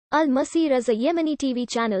Al-Masirah is a Yemeni TV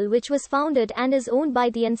channel which was founded and is owned by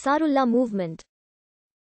the Ansarullah movement.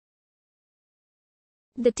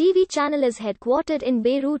 The TV channel is headquartered in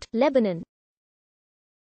Beirut, Lebanon.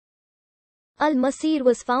 Al-Masirah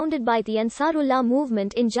was founded by the Ansarullah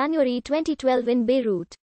movement in January 2012 in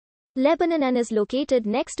Beirut, Lebanon, and is located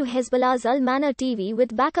next to Hezbollah's Al-Manar TV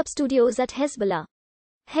with backup studios at Hezbollah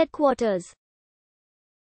headquarters.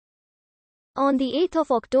 On the 8th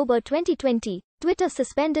of October 2020, Twitter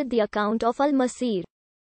suspended the account of Al-Masirah.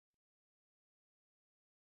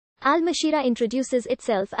 Al-Masirah introduces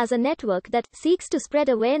itself as a network that seeks to spread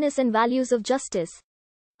awareness and values of justice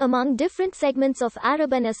among different segments of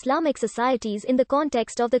Arab and Islamic societies in the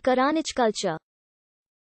context of the Quranic culture.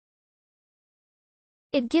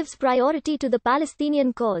 It gives priority to the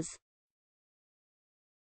Palestinian cause.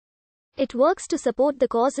 It works to support the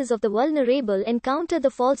causes of the vulnerable and counter the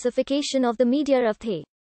falsification of the media of the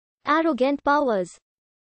arrogant powers.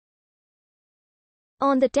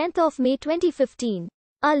 On the 10th of May 2015,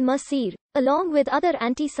 Al-Masirah, along with other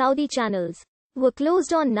anti-Saudi channels, were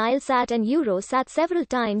closed on Nilesat and Eurosat several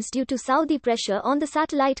times due to Saudi pressure on the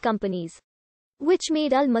satellite companies, which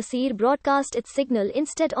made Al-Masirah broadcast its signal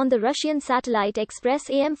instead on the Russian satellite Express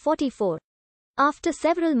AM44. After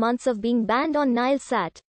several months of being banned on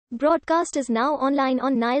Nilesat, broadcast is now online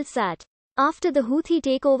on Nilesat. After the Houthi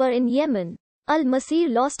takeover in Yemen,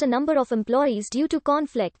 Al-Masirah lost a number of employees due to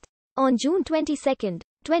conflict. On June 22,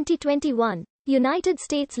 2021, United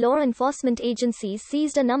States law enforcement agencies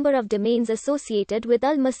seized a number of domains associated with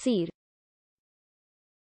Al-Masirah.